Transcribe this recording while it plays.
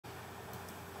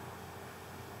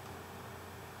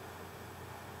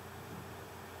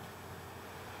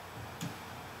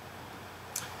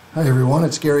Hi everyone,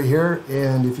 it's Gary here,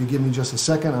 and if you give me just a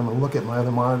second, I'm going to look at my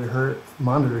other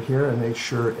monitor here and make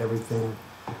sure everything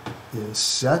is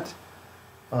set.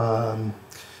 During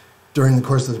the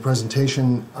course of the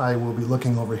presentation, I will be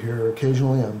looking over here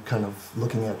occasionally. I'm kind of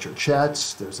looking at your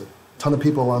chats. There's a ton of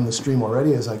people on the stream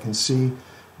already, as I can see.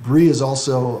 Bree is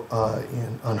also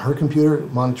on her computer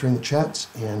monitoring the chats,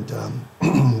 and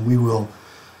we will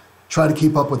try to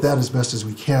keep up with that as best as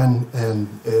we can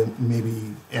and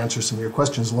maybe answer some of your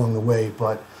questions along the way,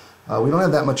 but we don't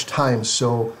have that much time,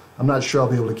 so I'm not sure I'll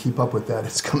be able to keep up with that.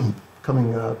 It's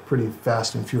coming pretty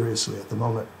fast and furiously at the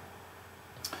moment.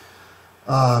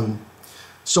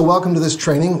 So welcome to this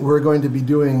training. We're going to be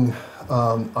doing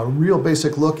a real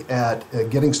basic look at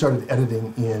getting started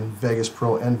editing in Vegas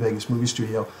Pro and Vegas Movie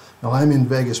Studio. Now I'm in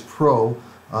Vegas Pro,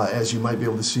 as you might be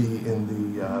able to see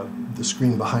in the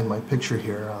screen behind my picture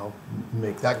here. I'll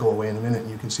make that go away in a minute and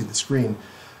you can see the screen.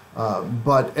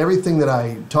 But everything that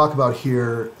I talk about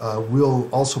here will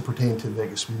also pertain to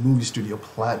Vegas Movie Studio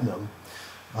Platinum.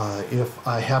 If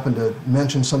I happen to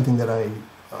mention something that I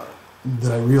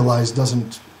realize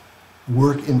doesn't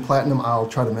work in Platinum, I'll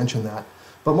try to mention that.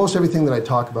 But most everything that I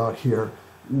talk about here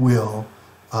will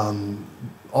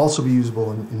also be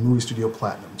usable in Movie Studio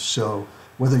Platinum. So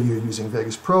whether you're using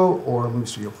Vegas Pro or Movie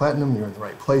Studio Platinum, you're in the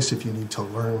right place if you need to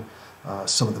learn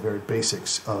some of the very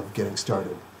basics of getting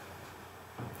started.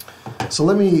 So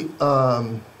let me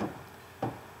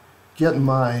get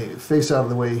my face out of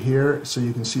the way here so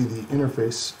you can see the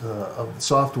interface of the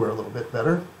software a little bit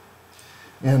better.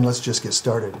 And let's just get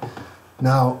started.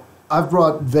 Now, I've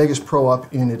brought Vegas Pro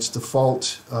up in its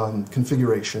default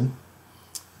configuration.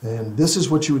 And this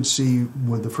is what you would see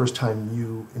when the first time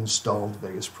you installed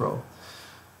Vegas Pro.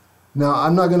 Now,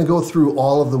 I'm not going to go through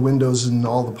all of the windows and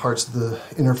all the parts of the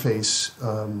interface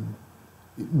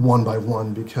one by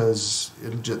one because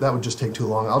that would just take too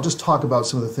long. I'll just talk about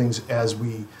some of the things as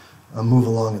we move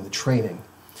along in the training.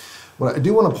 What I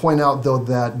do want to point out, though,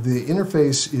 that the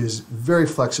interface is very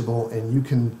flexible and you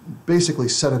can basically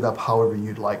set it up however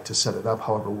you'd like to set it up,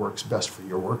 however works best for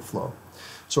your workflow.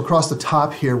 So across the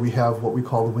top here we have what we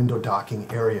call the window docking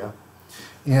area.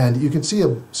 And you can see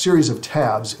a series of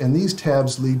tabs, and these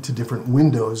tabs lead to different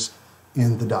windows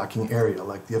in the docking area,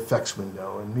 like the effects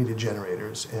window and media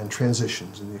generators and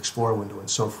transitions and the Explorer window and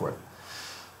so forth.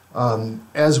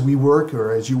 As we work,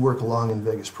 or as you work along in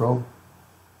Vegas Pro,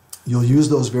 you'll use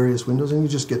those various windows and you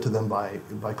just get to them by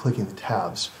clicking the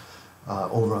tabs.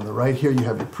 Over on the right here you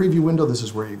have your preview window. This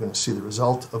is where you're going to see the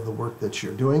result of the work that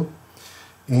you're doing.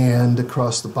 And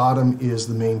across the bottom is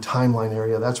the main timeline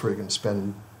area. That's where you're going to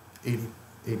spend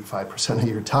 85% of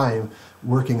your time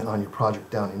working on your project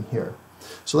down in here.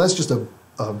 So that's just a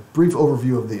brief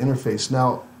overview of the interface.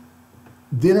 Now,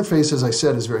 the interface, as I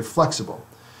said, is very flexible.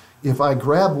 If I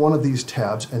grab one of these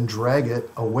tabs and drag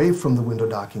it away from the window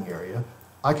docking area,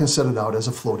 I can set it out as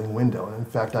a floating window. And in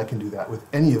fact, I can do that with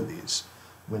any of these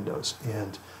windows.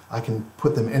 And I can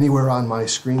put them anywhere on my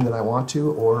screen that I want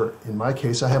to, or in my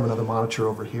case, I have another monitor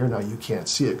over here. Now you can't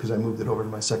see it because I moved it over to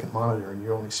my second monitor and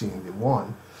you're only seeing the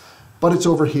one. But it's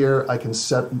over here. I can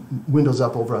set windows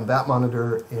up over on that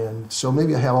monitor, and so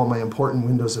maybe I have all my important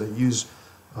windows that I use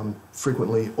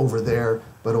frequently over there,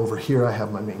 but over here I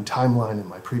have my main timeline and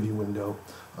my preview window.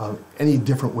 Any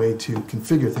different way to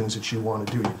configure things that you want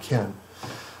to do, you can.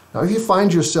 Now if you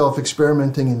find yourself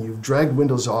experimenting and you've dragged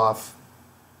windows off,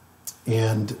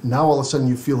 and now all of a sudden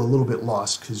you feel a little bit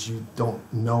lost because you don't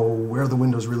know where the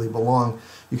windows really belong,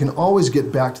 you can always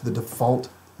get back to the default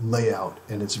layout,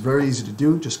 and it's very easy to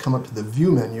do. Just come up to the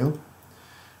View menu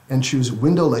and choose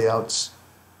Window Layouts,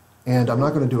 and I'm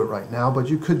not going to do it right now, but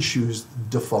you could choose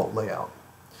Default Layout.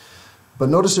 But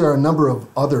notice there are a number of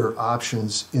other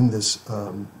options in this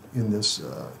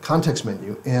context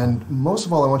menu, and most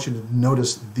of all I want you to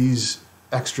notice these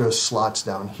extra slots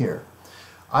down here.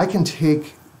 I can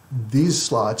take these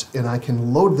slots and I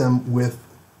can load them with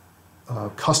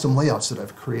custom layouts that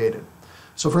I've created.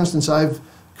 So for instance, I've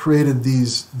created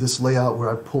this layout where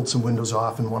I pulled some windows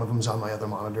off and one of them's on my other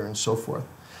monitor and so forth.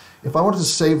 If I wanted to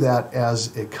save that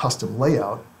as a custom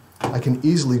layout, I can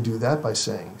easily do that by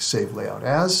saying Save Layout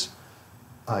As.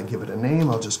 I give it a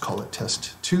name. I'll just call it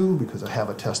Test 2 because I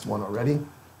have a Test 1 already.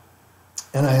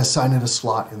 And I assign it a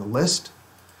slot in the list,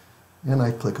 and I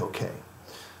click OK.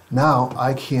 Now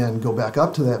I can go back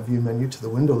up to that View menu to the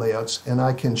Window Layouts, and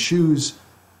I can choose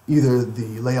either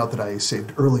the layout that I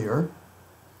saved earlier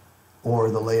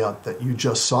or the layout that you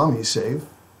just saw me save,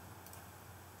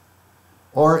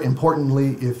 or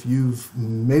importantly, if you've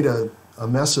made a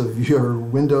mess of your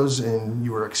windows and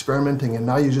you were experimenting and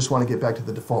now you just want to get back to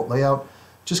the default layout,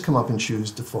 just come up and choose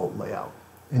Default Layout.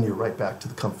 and you're right back to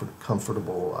the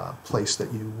comfortable place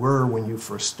that you were when you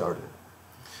first started.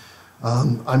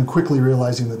 I'm quickly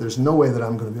realizing that there's no way that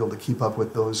I'm going to be able to keep up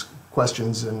with those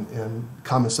questions and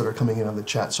comments that are coming in on the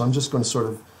chat, so I'm just going to sort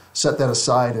of set that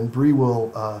aside, and Bree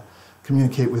will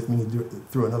communicate with me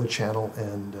through another channel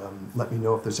and let me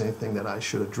know if there's anything that I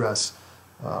should address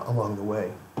along the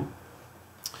way.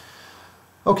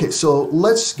 Okay, so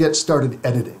let's get started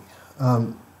editing.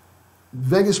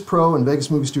 Vegas Pro and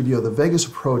Vegas Movie Studio, the Vegas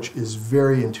approach is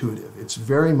very intuitive. It's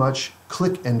very much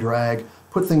click and drag,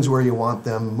 put things where you want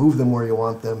them, move them where you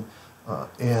want them,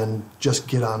 and just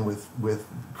get on with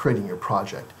creating your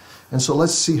project. And so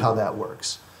let's see how that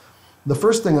works. The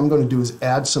first thing I'm going to do is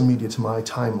add some media to my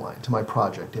timeline, to my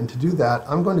project. And to do that,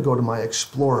 I'm going to go to my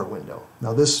Explorer window.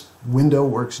 Now this window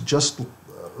works just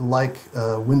like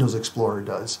Windows Explorer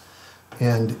does.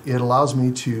 And it allows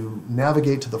me to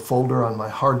navigate to the folder on my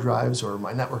hard drives or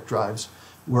my network drives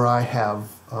where I have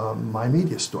my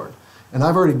media stored. And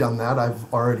I've already done that.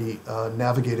 I've already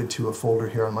navigated to a folder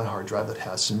here on my hard drive that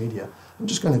has some media. I'm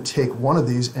just going to take one of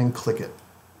these and click it.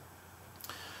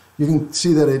 You can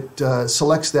see that it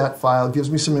selects that file,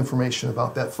 gives me some information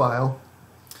about that file.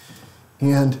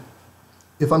 And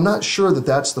if I'm not sure that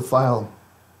that's the file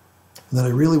that I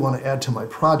really want to add to my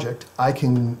project, I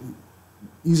can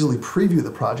easily preview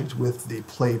the project with the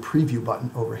Play Preview button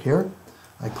over here.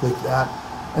 I click that,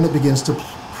 and it begins to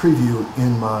preview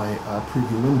in my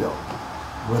preview window.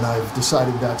 When I've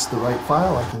decided that's the right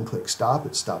file, I can click Stop.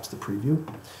 It stops the preview.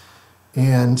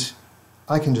 And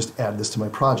I can just add this to my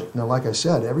project. Now, like I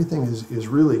said, everything is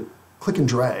really click and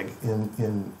drag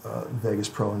in Vegas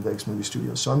Pro and Vegas Movie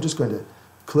Studio. So I'm just going to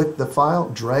click the file,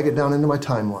 drag it down into my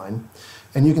timeline.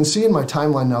 And you can see in my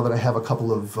timeline now that I have a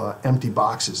couple of empty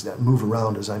boxes that move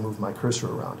around as I move my cursor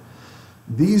around.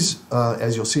 These,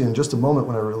 as you'll see in just a moment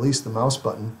when I release the mouse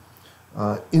button,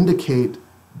 indicate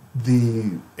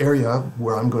the area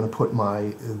where I'm going to put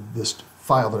this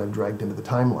file that I've dragged into the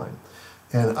timeline.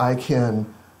 And I can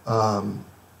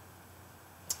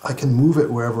move it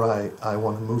wherever I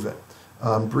want to move it.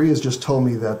 Bree has just told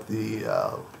me that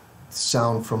the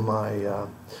sound from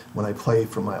when I play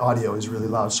from my audio is really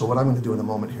loud. So what I'm going to do in a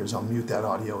moment here is I'll mute that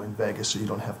audio in Vegas so you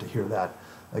don't have to hear that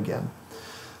again.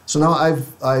 So now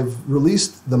I've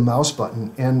released the mouse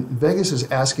button, and Vegas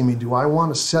is asking me, do I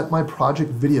want to set my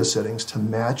project video settings to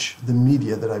match the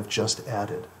media that I've just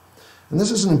added? And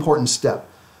this is an important step.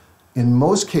 In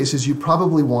most cases, you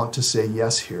probably want to say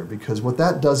yes here, because what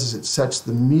that does is it sets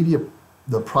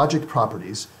the project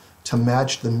properties to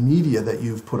match the media that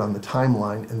you've put on the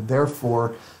timeline, and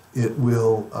therefore it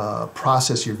will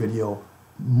process your video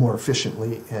more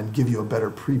efficiently and give you a better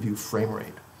preview frame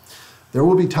rate. There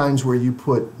will be times where you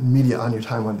put media on your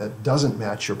timeline that doesn't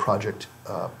match your project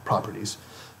properties,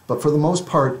 but for the most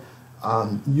part,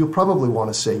 you'll probably want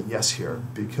to say yes here,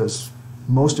 because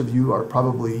most of you are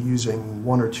probably using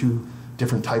one or two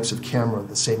different types of camera,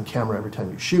 the same camera every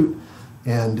time you shoot,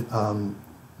 and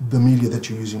the media that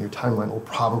you use in your timeline will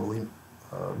probably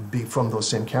be from those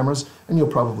same cameras, and you'll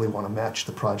probably want to match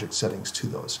the project settings to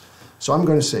those. So I'm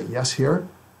going to say yes here,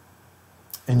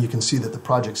 and you can see that the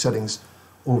project settings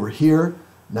over here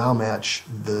now match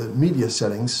the media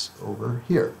settings over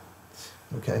here.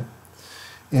 Okay,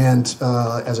 and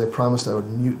as I promised, I would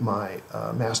mute my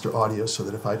master audio so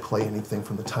that if I play anything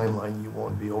from the timeline, you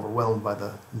won't be overwhelmed by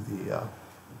the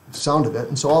sound of it.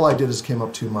 And so all I did is came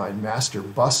up to my master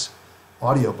bus,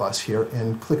 audio bus here,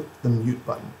 and clicked the mute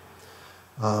button.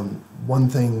 One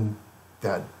thing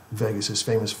that Vegas is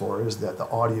famous for is that the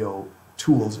audio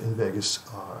tools in Vegas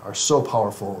are so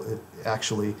powerful. It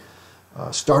actually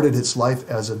started its life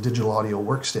as a digital audio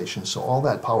workstation, so all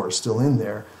that power is still in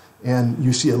there. And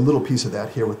you see a little piece of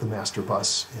that here with the master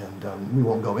bus, and we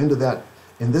won't go into that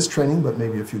in this training, but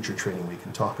maybe a future training we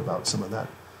can talk about some of that,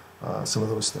 some of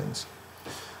those things.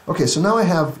 Okay, so now I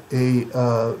have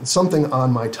something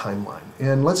on my timeline,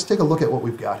 and let's take a look at what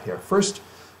we've got here. First,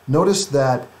 notice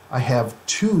that I have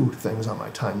two things on my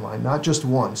timeline, not just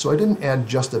one. So I didn't add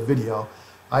just a video.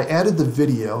 I added the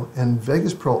video, and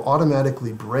Vegas Pro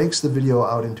automatically breaks the video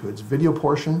out into its video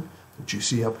portion, which you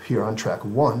see up here on track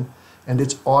 1, and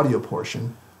its audio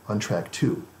portion on track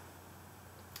 2.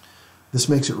 This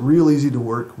makes it real easy to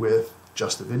work with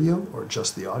just the video or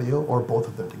just the audio or both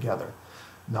of them together.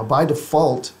 Now by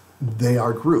default, they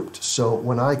are grouped. So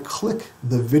when I click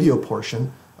the video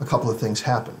portion, a couple of things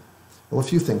happen. Well, a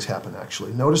few things happen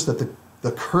actually. Notice that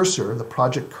the cursor, the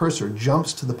project cursor,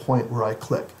 jumps to the point where I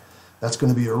click. That's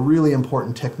going to be a really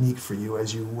important technique for you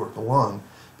as you work along,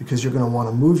 because you're going to want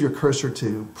to move your cursor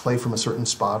to play from a certain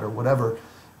spot or whatever,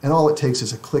 and all it takes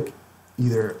is a click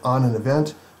either on an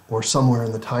event or somewhere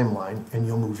in the timeline, and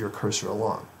you'll move your cursor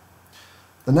along.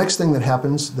 The next thing that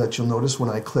happens that you'll notice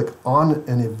when I click on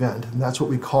an event, and that's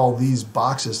what we call these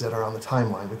boxes that are on the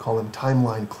timeline. We call them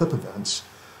timeline clip events,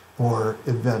 or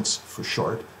events for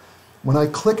short. When I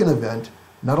click an event,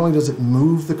 not only does it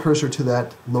move the cursor to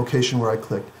that location where I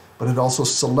clicked, but it also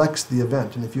selects the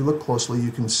event. And if you look closely,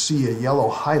 you can see a yellow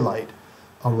highlight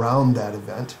around that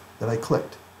event that I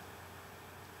clicked.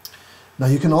 Now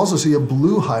you can also see a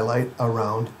blue highlight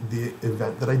around the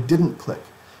event that I didn't click.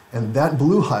 And that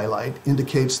blue highlight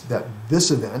indicates that this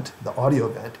event, the audio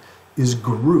event, is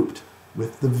grouped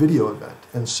with the video event.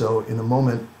 And so in a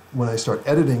moment, when I start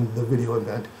editing the video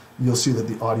event, you'll see that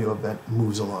the audio event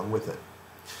moves along with it.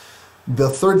 The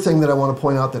third thing that I want to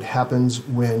point out that happens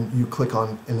when you click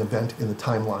on an event in the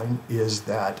timeline is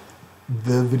that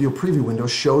the video preview window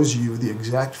shows you the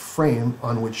exact frame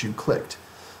on which you clicked.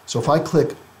 So if I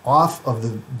click off of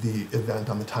the event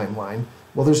on the timeline,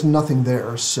 well, there's nothing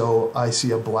there, so I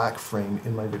see a black frame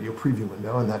in my video preview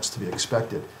window, and that's to be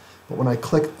expected. But when I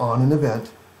click on an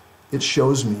event, it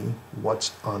shows me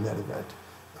what's on that event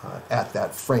at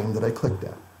that frame that I clicked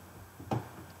at.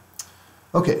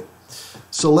 Okay,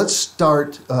 so let's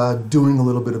start doing a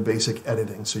little bit of basic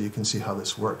editing so you can see how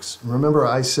this works. Remember,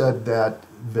 I said that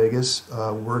Vegas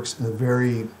works in a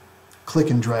very click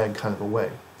and drag kind of a way.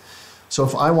 So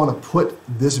if I want to put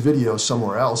this video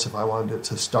somewhere else, if I wanted it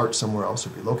to start somewhere else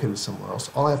or be located somewhere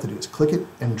else, all I have to do is click it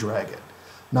and drag it.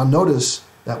 Now notice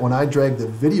that when I drag the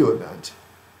video event,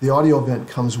 the audio event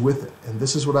comes with it. And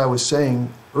this is what I was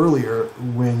saying earlier: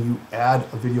 when you add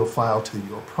a video file to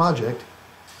your project,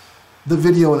 the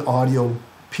video and audio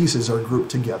pieces are grouped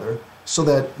together so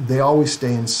that they always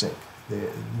stay in sync.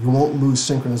 You won't lose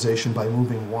synchronization by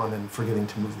moving one and forgetting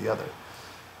to move the other.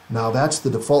 Now that's the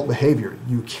default behavior.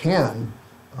 You can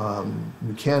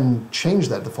change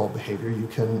that default behavior. You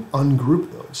can ungroup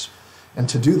those. And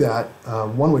to do that,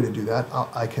 one way to do that,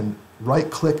 I can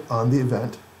right-click on the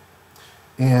event,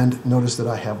 and notice that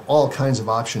I have all kinds of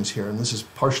options here. And this is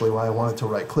partially why I wanted to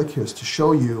right-click here, is to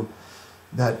show you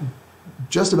that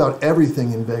just about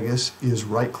everything in Vegas is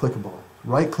right-clickable.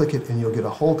 Right-click it and you'll get a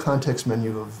whole context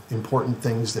menu of important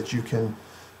things that you can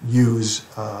use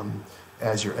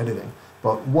as you're editing.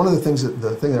 But one of the things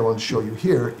the thing that I want to show you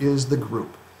here is the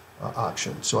group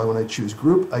option. So when I choose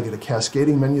group, I get a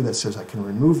cascading menu that says I can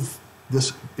remove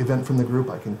this event from the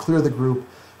group, I can clear the group,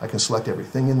 I can select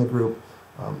everything in the group,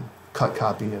 cut,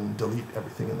 copy, and delete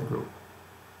everything in the group.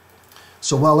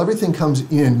 So while everything comes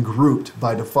in grouped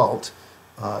by default,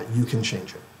 you can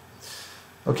change it.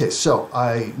 Okay, so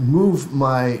I move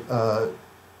my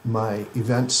my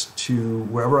events to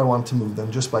wherever I want to move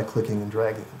them just by clicking and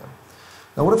dragging them.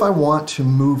 Now what if I want to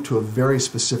move to a very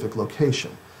specific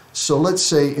location? So let's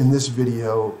say in this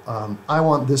video, I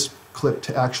want this clip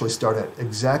to actually start at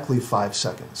exactly 5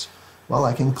 seconds. Well,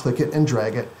 I can click it and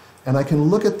drag it, and I can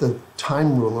look at the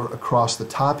time ruler across the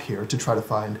top here to try to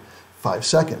find 5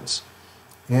 seconds.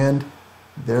 And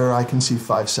there I can see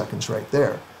 5 seconds right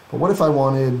there. But what if I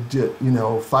wanted,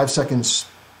 5 seconds,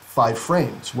 5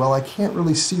 frames? Well, I can't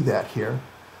really see that here.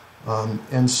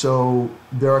 And so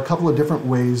there are a couple of different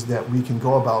ways that we can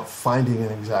go about finding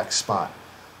an exact spot.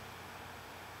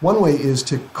 One way is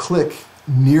to click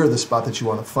near the spot that you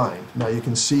want to find. Now you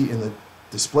can see in the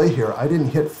display here, I didn't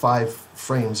hit 5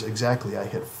 frames exactly. I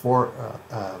hit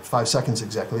 5 seconds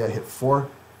exactly. I hit 4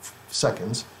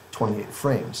 seconds, 28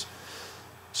 frames.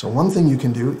 So one thing you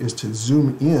can do is to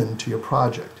zoom in to your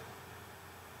project.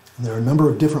 And there are a number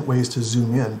of different ways to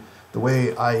zoom in. The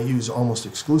way I use almost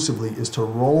exclusively is to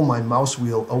roll my mouse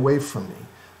wheel away from me.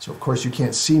 So of course you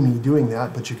can't see me doing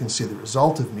that, but you can see the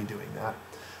result of me doing that.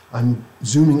 I'm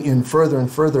zooming in further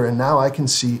and further, and now I can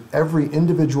see every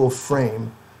individual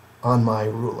frame on my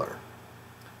ruler.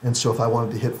 And so if I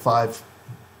wanted to hit 5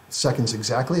 seconds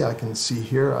exactly, I can see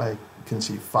here, I can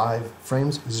see 5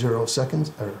 frames, 0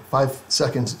 seconds, or 5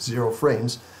 seconds, 0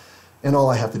 frames, and all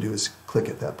I have to do is click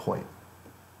at that point.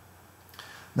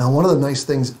 Now, one of the nice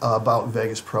things about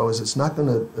Vegas Pro is it's not going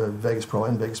to, Vegas Pro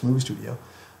and Vegas Movie Studio,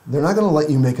 they're not going to let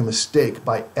you make a mistake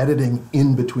by editing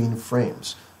in between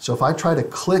frames. So if I try to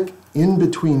click in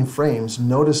between frames,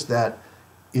 notice that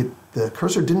the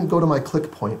cursor didn't go to my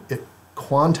click point, it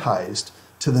quantized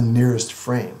to the nearest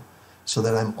frame, so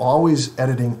that I'm always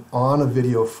editing on a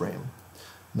video frame.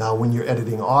 Now, when you're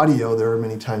editing audio, there are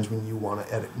many times when you want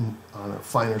to edit on a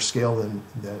finer scale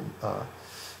than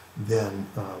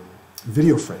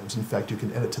video frames. In fact, you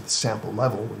can edit to the sample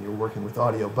level when you're working with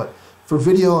audio. But for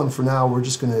video and for now, we're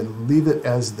just going to leave it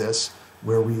as this,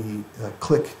 where we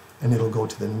click and it'll go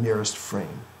to the nearest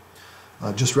frame.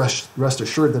 Just rest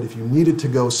assured that if you needed to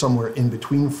go somewhere in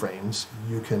between frames,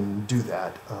 you can do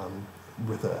that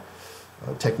with a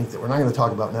technique that we're not going to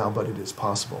talk about now, but it is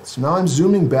possible. So now I'm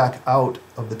zooming back out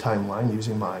of the timeline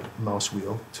using my mouse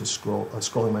wheel to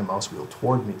scrolling my mouse wheel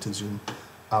toward me to zoom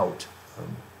out,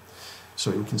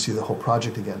 so you can see the whole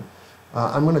project again.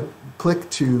 I'm going to click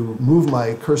to move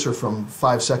my cursor from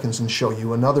 5 seconds and show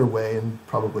you another way, and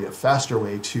probably a faster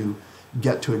way, to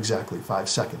get to exactly 5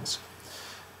 seconds.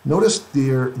 Notice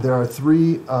there are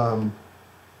three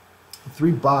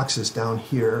boxes down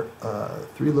here,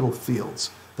 3 little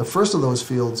fields. The first of those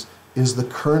fields is the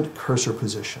current cursor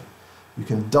position. You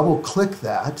can double click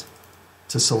that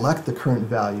to select the current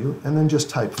value, and then just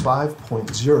type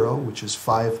 5.0, which is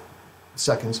 5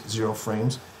 seconds, 0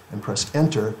 frames, and press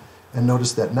enter. And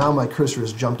notice that now my cursor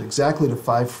has jumped exactly to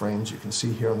 5 frames. You can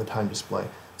see here on the time display,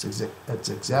 it's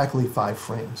exactly 5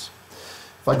 frames.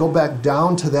 If I go back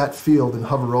down to that field and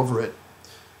hover over it,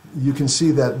 you can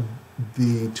see that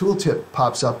the tooltip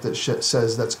pops up that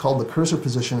says that's called the cursor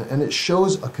position, and it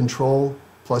shows a Control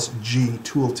plus G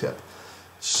tooltip.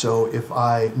 So if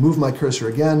I move my cursor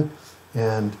again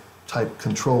and type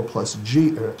Control plus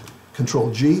G, or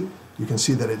Control G, you can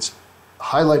see that it's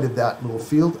highlighted that little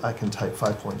field. I can type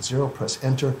 5.0, press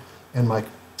enter, and my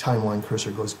timeline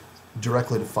cursor goes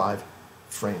directly to 5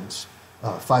 frames,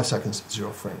 5 seconds,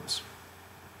 0 frames.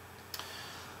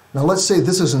 Now let's say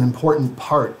this is an important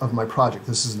part of my project.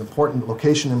 This is an important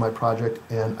location in my project,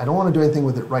 and I don't want to do anything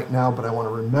with it right now, but I want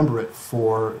to remember it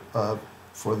for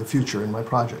the future in my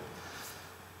project.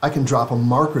 I can drop a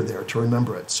marker there to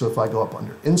remember it. So if I go up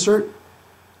under Insert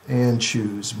and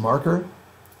choose Marker,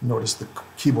 notice the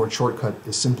keyboard shortcut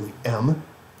is simply M.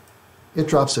 It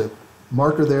drops a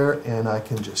marker there, and I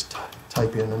can just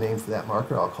type in a name for that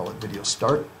marker. I'll call it Video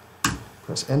Start.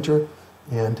 Press Enter,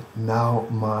 and now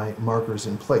my marker is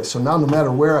in place. So now no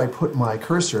matter where I put my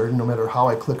cursor, no matter how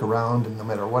I click around, and no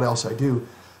matter what else I do,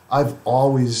 I've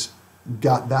always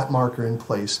got that marker in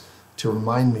place to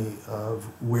remind me of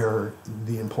where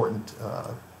the important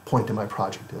point in my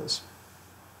project is.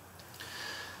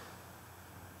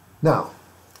 Now,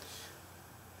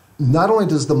 not only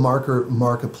does the marker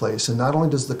mark a place, and not only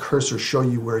does the cursor show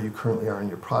you where you currently are in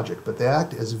your project, but they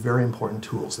act as very important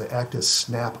tools. They act as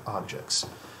snap objects.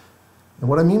 And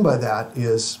what I mean by that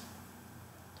is,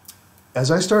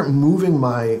 as I start moving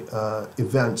my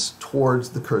events towards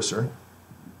the cursor,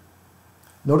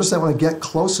 notice that when I get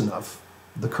close enough,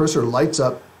 the cursor lights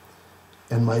up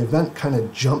and my event kind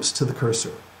of jumps to the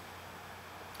cursor.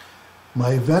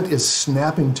 My event is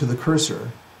snapping to the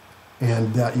cursor,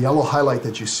 and that yellow highlight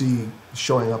that you see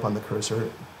showing up on the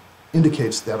cursor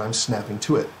indicates that I'm snapping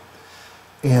to it.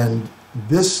 And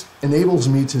this enables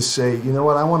me to say, you know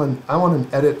what, I want an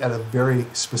edit at a very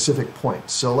specific point.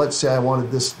 So let's say I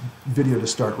wanted this video to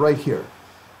start right here.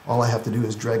 All I have to do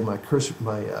is drag my cursor,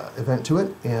 my event to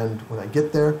it, and when I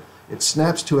get there, it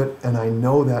snaps to it, and I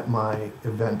know that my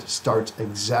event starts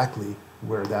exactly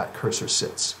where that cursor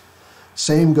sits.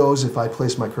 Same goes if I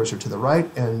place my cursor to the right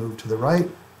and move to the right,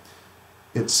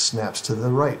 it snaps to the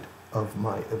right of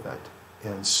my event.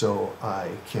 And so I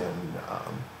can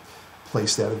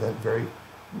place that event very,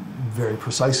 very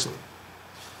precisely.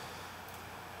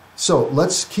 So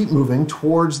let's keep moving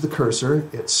towards the cursor.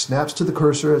 It snaps to the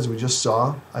cursor, as we just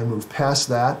saw. I move past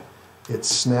that. It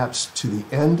snaps to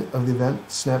the end of the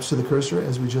event, snaps to the cursor,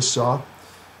 as we just saw.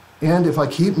 And if I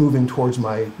keep moving towards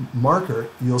my marker,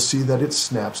 you'll see that it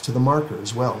snaps to the marker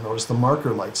as well. Notice the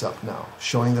marker lights up now,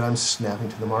 showing that I'm snapping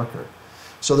to the marker.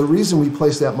 So the reason we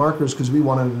placed that marker is because we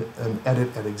wanted an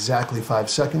edit at exactly 5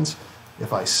 seconds.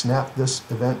 If I snap this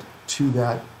event to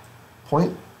that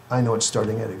point, I know it's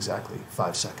starting at exactly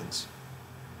 5 seconds.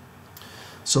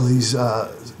 So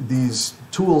these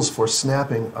tools for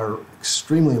snapping are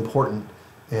extremely important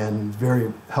and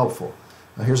very helpful.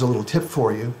 Now here's a little tip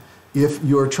for you. If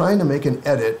you're trying to make an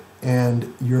edit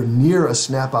and you're near a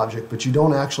snap object, but you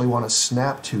don't actually want to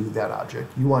snap to that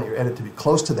object, you want your edit to be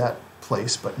close to that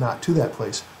place but not to that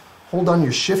place, hold down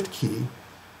your Shift key,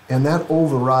 and that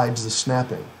overrides the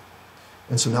snapping.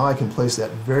 And so now I can place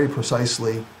that very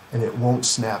precisely, and it won't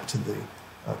snap to the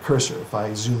cursor. If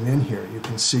I zoom in here, you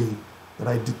can see that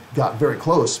I got very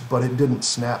close, but it didn't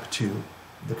snap to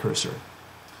the cursor.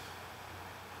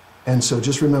 And so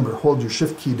just remember, hold your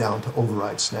Shift key down to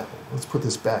override snapping. Let's put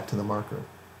this back to the marker.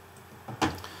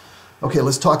 Okay,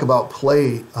 let's talk about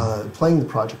playing the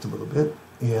project a little bit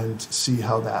and see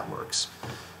how that works.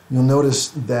 You'll notice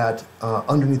that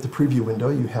underneath the preview window,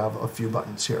 you have a few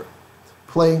buttons here.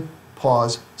 Play,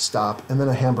 pause, stop, and then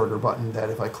a hamburger button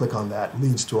that, if I click on that,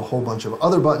 leads to a whole bunch of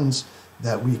other buttons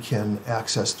that we can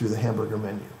access through the hamburger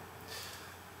menu.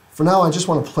 For now, I just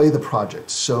want to play the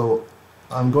project. So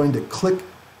I'm going to click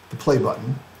the play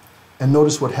button and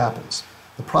notice what happens.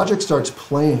 The project starts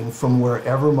playing from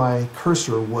wherever my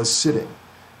cursor was sitting.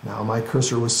 Now my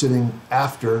cursor was sitting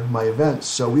after my event,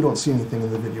 so we don't see anything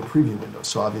in the video preview window.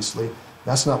 So obviously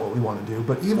that's not what we want to do.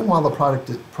 But even while the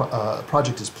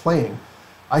project is playing,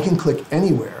 I can click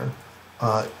anywhere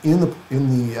above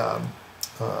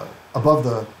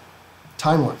the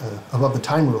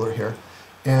time ruler here,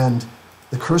 and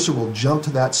the cursor will jump to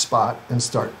that spot and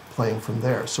start playing from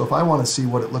there. So if I want to see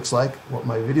what it looks like, what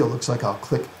my video looks like, I'll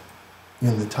click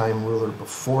in the time ruler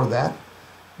before that,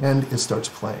 and it starts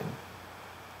playing.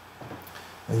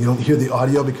 Now you don't hear the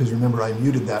audio because remember I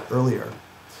muted that earlier,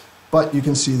 but you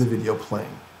can see the video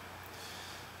playing.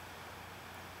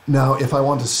 Now if I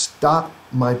want to stop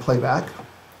my playback,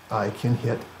 I can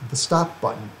hit the stop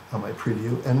button on my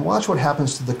preview and watch what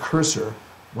happens to the cursor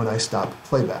when I stop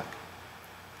playback.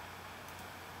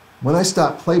 When I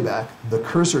stop playback, the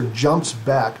cursor jumps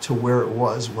back to where it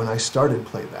was when I started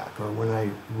playback, or when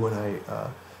I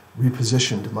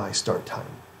repositioned my start time.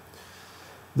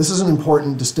 This is an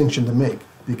important distinction to make,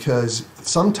 because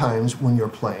sometimes when you're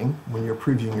playing, when you're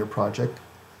previewing your project,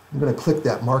 I'm going to click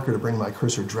that marker to bring my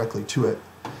cursor directly to it.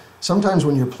 Sometimes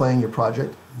when you're playing your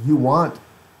project, you want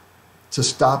to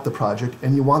stop the project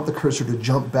and you want the cursor to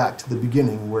jump back to the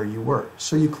beginning where you were.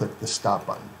 So you click the stop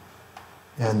button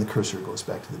and the cursor goes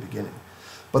back to the beginning.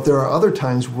 But there are other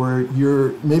times where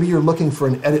maybe you're looking for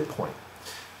an edit point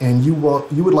and you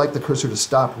would like the cursor to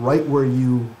stop right where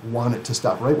you want it to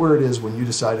stop, right where it is when you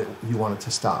decided you want it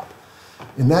to stop.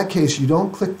 In that case, you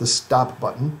don't click the stop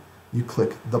button, you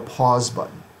click the pause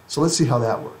button. So let's see how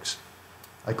that works.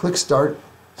 I click start,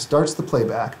 starts the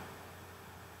playback,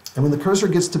 and when the cursor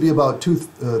gets to be about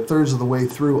two-thirds of the way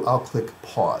through, I'll click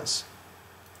pause.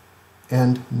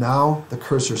 And now the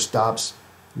cursor stops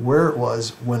where it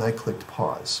was when I clicked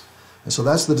pause. And so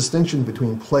that's the distinction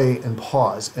between play and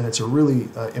pause, and it's a really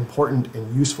important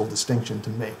and useful distinction to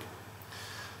make.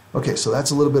 Okay, so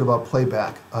that's a little bit about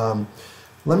playback.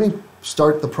 Let me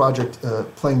start the project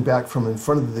playing back from in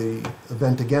front of the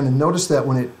event again, and notice that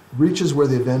when it reaches where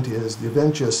the event is, the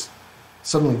event just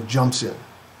suddenly jumps in.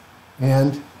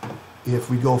 And if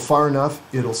we go far enough,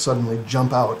 it'll suddenly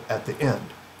jump out at the end.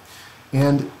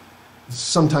 And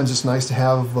sometimes it's nice to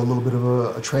have a little bit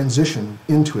of a transition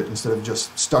into it. Instead of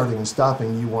just starting and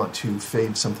stopping, you want to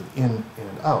fade something in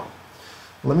and out.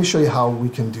 Let me show you how we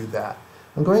can do that.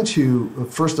 I'm going to,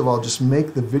 first of all, just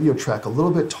make the video track a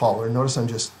little bit taller. Notice I'm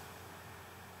just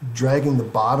dragging the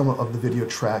bottom of the video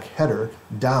track header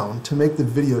down to make the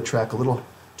video track a little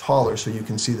taller so you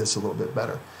can see this a little bit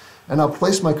better. And I'll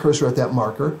place my cursor at that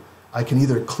marker. I can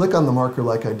either click on the marker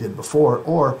like I did before,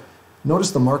 or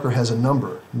notice the marker has a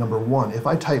number 1. If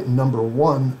I type number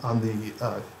 1 on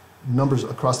the numbers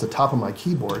across the top of my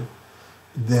keyboard,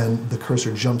 then the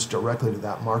cursor jumps directly to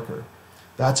that marker.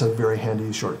 That's a very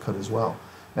handy shortcut as well.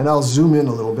 And I'll zoom in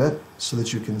a little bit so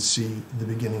that you can see the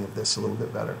beginning of this a little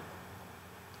bit better.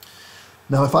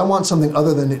 Now if I want something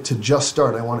other than it to just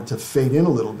start, I want it to fade in a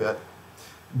little bit,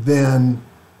 then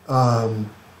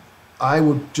I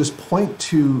would just point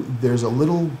to, there's a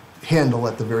little handle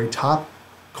at the very top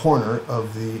corner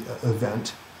of the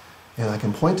event, and I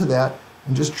can point to that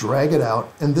and just drag it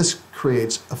out, and this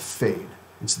creates a fade.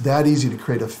 It's that easy to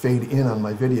create a fade in on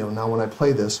my video. Now when I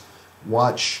play this,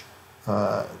 watch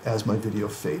as my video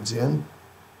fades in,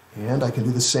 and I can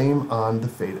do the same on the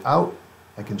fade out.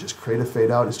 I can just create a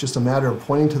fade out. It's just a matter of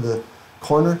pointing to the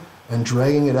corner and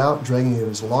dragging it out, dragging it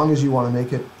as long as you want to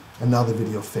make it, and now the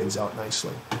video fades out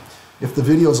nicely. If the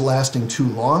video is lasting too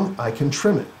long, I can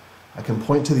trim it. I can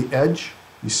point to the edge.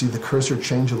 You see the cursor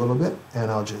change a little bit,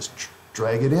 and I'll just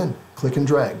drag it in, click and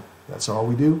drag. That's all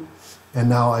we do. And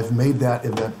now I've made that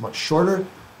event much shorter.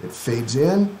 It fades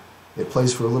in, it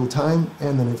plays for a little time,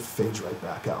 and then it fades right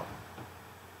back out.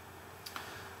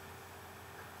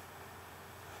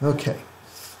 Okay.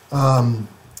 Now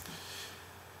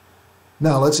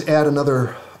let's add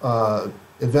another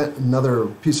event, another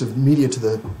piece of media to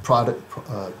the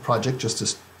project,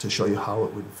 just to show you how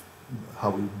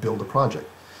we build a project.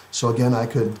 So again, I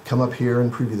could come up here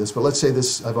and preview this, but let's say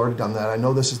this, I've already done that. I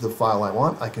know this is the file I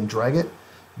want. I can drag it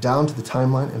down to the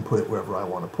timeline and put it wherever I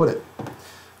want to put it.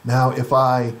 Now if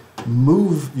I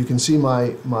move, you can see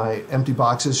my empty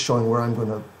boxes showing where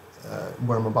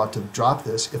I'm about to drop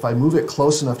this. If I move it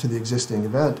close enough to the existing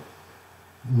event,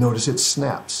 notice it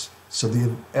snaps. So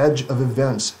the edge of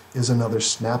events is another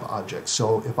snap object.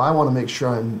 So if I want to make sure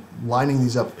I'm lining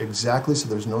these up exactly so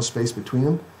there's no space between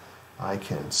them, I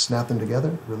can snap them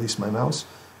together, release my mouse,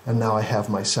 and now I have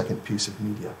my second piece of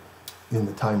media in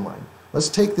the timeline. Let's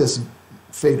take this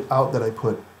fade out that I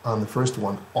put on the first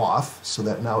one off so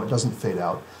that now it doesn't fade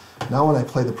out. Now when I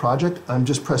play the project, I'm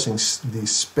just pressing the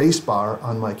space bar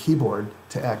on my keyboard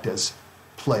to act as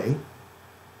play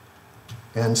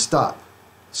and stop.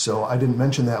 So I didn't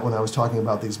mention that when I was talking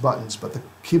about these buttons, but the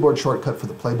keyboard shortcut for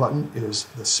the play button is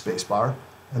the space bar,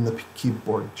 and the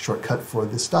keyboard shortcut for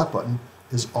the stop button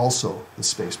is also the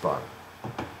space bar.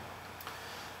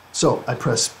 So I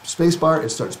press space bar, it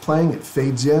starts playing, it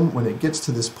fades in. When it gets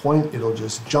to this point, it'll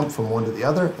just jump from one to the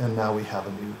other, and now we have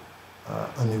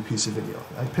a new piece of video.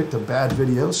 I picked a bad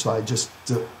video, so I just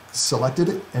selected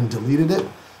it and deleted it.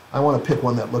 I want to pick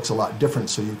one that looks a lot different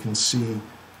so you can see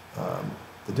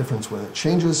the difference when it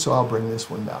changes, so I'll bring this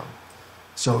one down.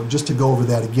 So just to go over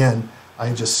that again,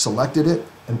 I just selected it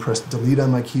and pressed delete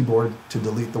on my keyboard to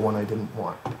delete the one I didn't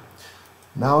want.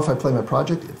 Now if I play my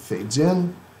project, it fades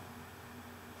in,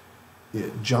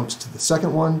 it jumps to the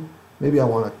second one. Maybe I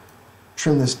want to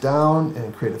trim this down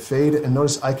and create a fade, and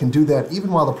notice I can do that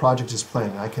even while the project is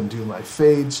playing. I can do my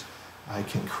fades, I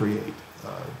can create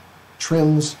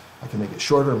trims, I can make it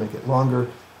shorter, make it longer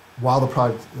while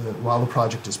the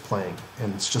project is playing,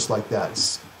 and it's just like that.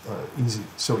 It's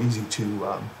so easy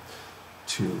to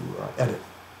edit.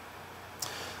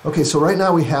 Okay, so right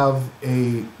now we have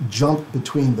a jump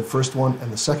between the first one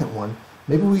and the second one.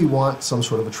 Maybe we want some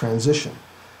sort of a transition.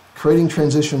 Creating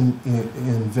transition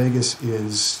in Vegas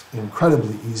is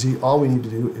incredibly easy. All we need to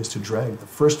do is to drag the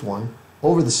first one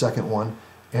over the second one,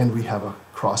 and we have a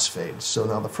crossfade. So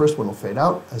now the first one will fade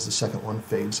out as the second one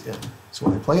fades in. So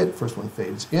when I play it, first one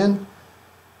fades in,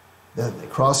 then they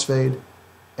crossfade,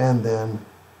 and then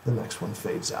the next one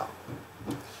fades out.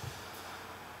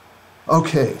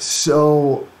 Okay,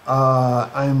 so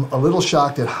I'm a little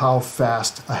shocked at how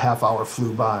fast a half hour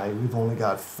flew by. We've only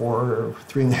got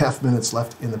 3.5 minutes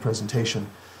left in the presentation.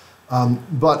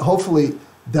 But hopefully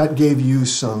that gave you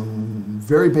some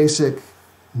very basic,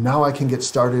 now I can get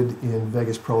started in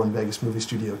Vegas Pro and Vegas Movie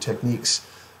Studio techniques.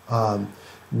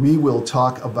 We will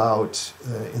talk about,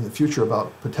 in the future,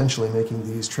 about potentially making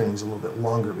these trainings a little bit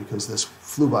longer because this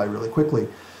flew by really quickly.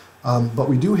 But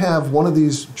we do have one of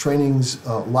these trainings,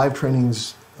 live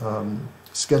trainings,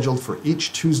 scheduled for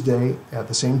each Tuesday at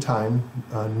the same time,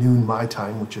 noon my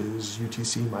time, which is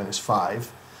UTC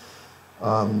 -5,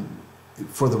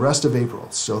 for the rest of April.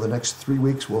 So the next 3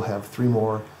 weeks we'll have 3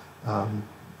 more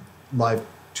live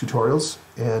tutorials.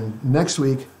 And next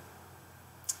week,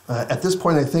 at this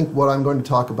point, I think what I'm going to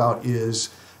talk about is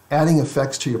adding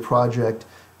effects to your project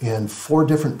and 4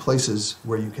 different places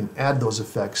where you can add those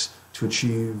effects to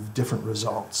achieve different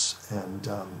results, and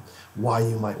why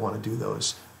you might want to do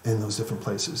those in those different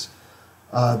places.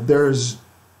 There's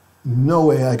no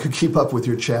way I could keep up with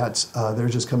your chats. They're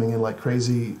just coming in like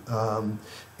crazy,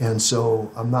 and so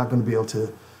I'm not going to be able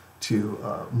to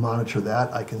monitor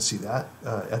that. I can see that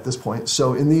at this point.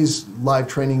 So in these live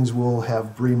trainings, we'll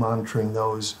have Bree monitoring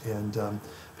those and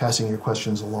passing your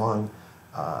questions along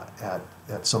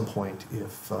at some point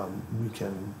if we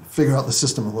can figure out the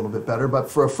system a little bit better. But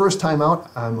for a first time out,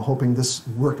 I'm hoping this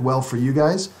worked well for you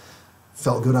guys.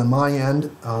 Felt good on my end.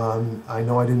 I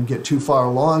know I didn't get too far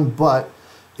along, but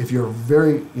if you're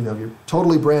you're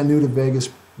totally brand new to Vegas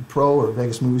Pro or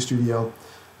Vegas Movie Studio,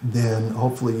 then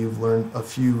hopefully you've learned a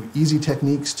few easy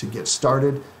techniques to get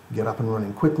started, get up and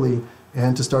running quickly,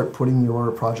 and to start putting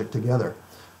your project together.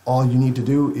 All you need to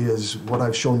do is what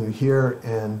I've shown you here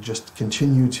and just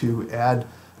continue to add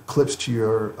clips to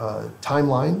your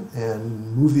timeline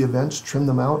and move the events, trim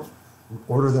them out,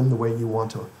 order them the way you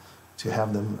want to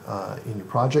have them in your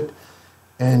project,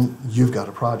 and you've got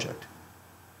a project.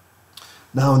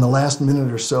 Now in the last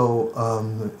minute or so,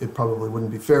 it probably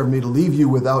wouldn't be fair of me to leave you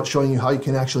without showing you how you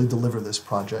can actually deliver this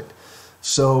project.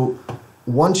 So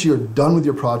once you're done with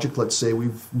your project, let's say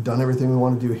we've done everything we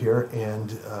want to do here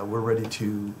and we're ready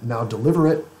to now deliver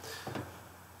it,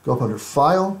 go up under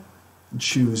File,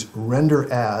 choose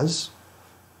Render As,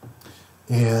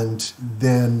 and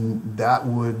then that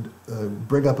would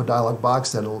bring up a dialog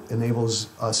box that enables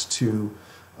us to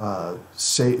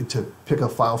pick a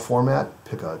file format,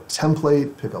 pick a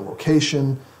template, pick a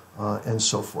location, and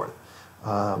so forth.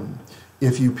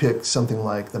 If you pick something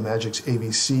like the Magix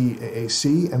AVC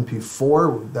AAC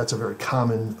MP4, that's a very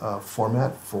common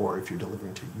format for if you're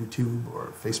delivering to YouTube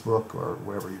or Facebook or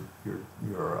wherever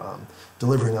you're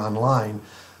delivering online.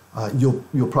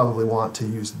 You'll probably want to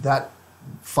use that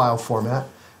file format,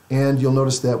 and you'll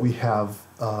notice that we have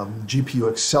GPU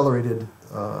accelerated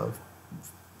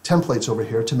templates over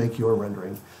here to make your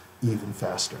rendering even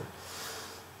faster.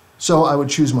 So I would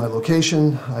choose my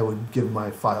location, I would give my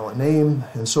file a name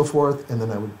and so forth, and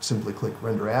then I would simply click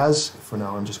Render As. For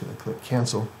now I'm just going to click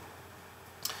Cancel.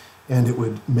 and it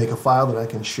would make a file that I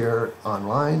can share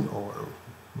online or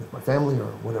with my family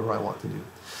or whatever I want to do.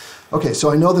 Okay,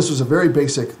 so I know this was a very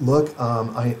basic look.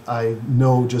 I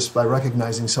know just by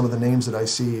recognizing some of the names that I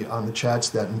see on the chats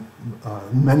that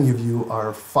many of you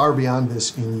are far beyond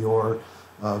this in your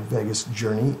Vegas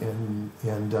journey,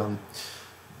 and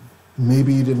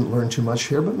maybe you didn't learn too much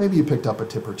here, but maybe you picked up a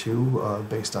tip or two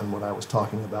based on what I was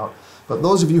talking about. But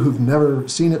those of you who've never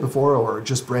seen it before or are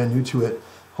just brand new to it,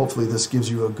 hopefully this gives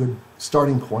you a good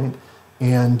starting point.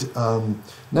 And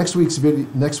next week's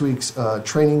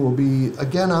training will be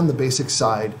again on the basic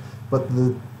side, but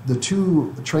the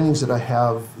two trainings that I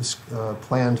have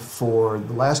planned for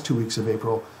the last 2 weeks of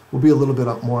April will be a little bit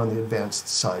more on the advanced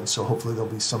side. So hopefully there'll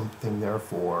be something there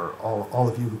for all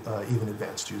of you, even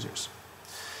advanced users.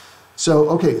 So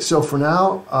okay, so for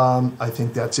now, I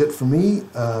think that's it for me.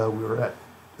 We were at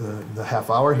the half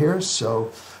hour here,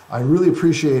 so I really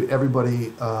appreciate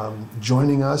everybody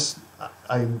joining us.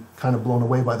 I'm kind of blown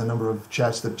away by the number of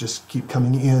chats that just keep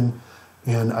coming in,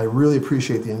 and I really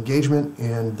appreciate the engagement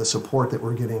and the support that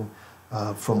we're getting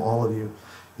from all of you.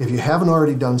 If you haven't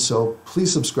already done so,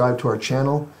 please subscribe to our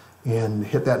channel and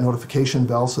hit that notification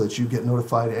bell so that you get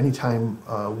notified anytime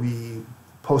we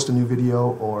post a new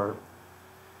video or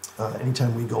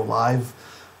anytime we go live.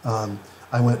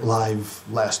 I went live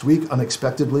last week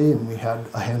unexpectedly, and we had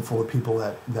a handful of people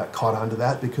that caught on to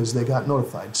that because they got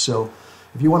notified. So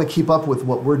if you want to keep up with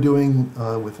what we're doing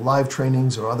with live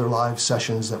trainings or other live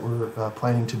sessions that we're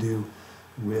planning to do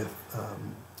with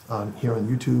here on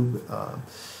YouTube,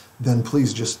 then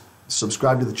please just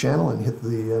subscribe to the channel and hit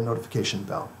the notification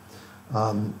bell.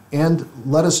 And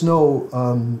let us know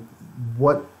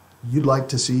what you'd like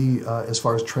to see as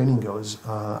far as training goes.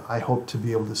 I hope to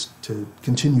be able to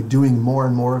continue doing more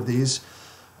and more of these,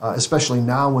 especially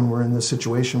now when we're in this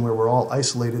situation where we're all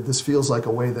isolated. This feels like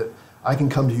a way that I can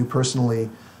come to you personally,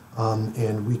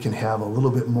 and we can have a little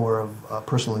bit more of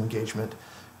personal engagement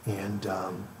and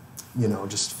you know,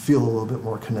 just feel a little bit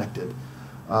more connected.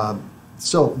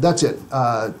 So that's it.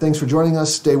 Thanks for joining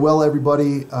us. Stay well,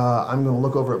 everybody. I'm going to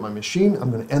look over at my machine. I'm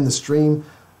going to end the stream.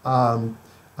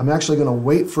 I'm actually going to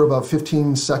wait for about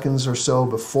 15 seconds or so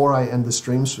before I end the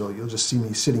stream, so you'll just see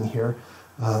me sitting here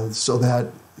so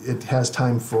that it has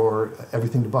time for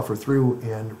everything to buffer through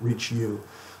and reach you.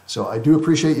 So I do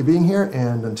appreciate you being here,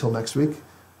 and until next week,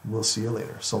 we'll see you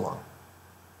later. So long.